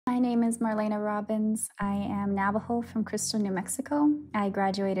My name is Marlena Robbins. I am Navajo from Crystal, New Mexico. I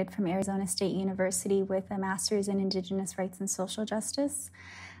graduated from Arizona State University with a master's in Indigenous Rights and Social Justice.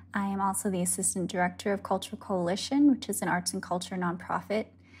 I am also the Assistant Director of Cultural Coalition, which is an arts and culture nonprofit.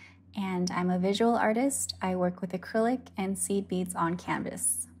 And I'm a visual artist. I work with acrylic and seed beads on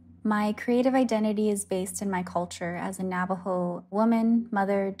canvas. My creative identity is based in my culture as a Navajo woman,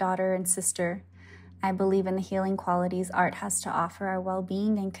 mother, daughter, and sister. I believe in the healing qualities art has to offer our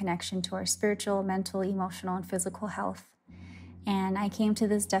well-being and connection to our spiritual, mental, emotional, and physical health. And I came to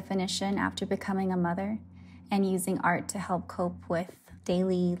this definition after becoming a mother and using art to help cope with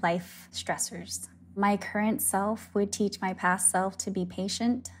daily life stressors. My current self would teach my past self to be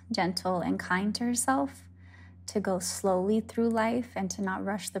patient, gentle, and kind to herself, to go slowly through life and to not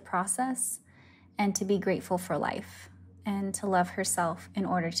rush the process, and to be grateful for life, and to love herself in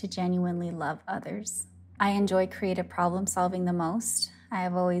order to genuinely love others. I enjoy creative problem solving the most. I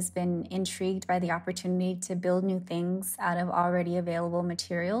have always been intrigued by the opportunity to build new things out of already available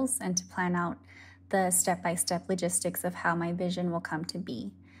materials and to plan out the step-by-step logistics of how my vision will come to be.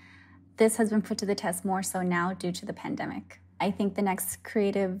 This has been put to the test more so now due to the pandemic. I think the next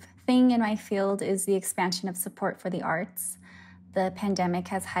creative thing in my field is the expansion of support for the arts. The pandemic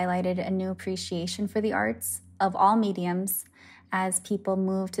has highlighted a new appreciation for the arts of all mediums as people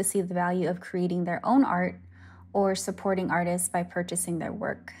move to see the value of creating their own art or supporting artists by purchasing their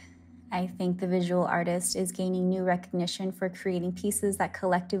work. I think the visual artist is gaining new recognition for creating pieces that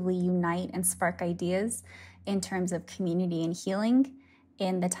collectively unite and spark ideas in terms of community and healing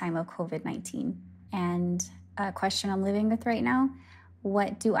in the time of COVID-19. And a question I'm living with right now,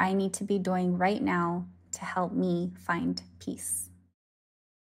 what do I need to be doing right now to help me find peace?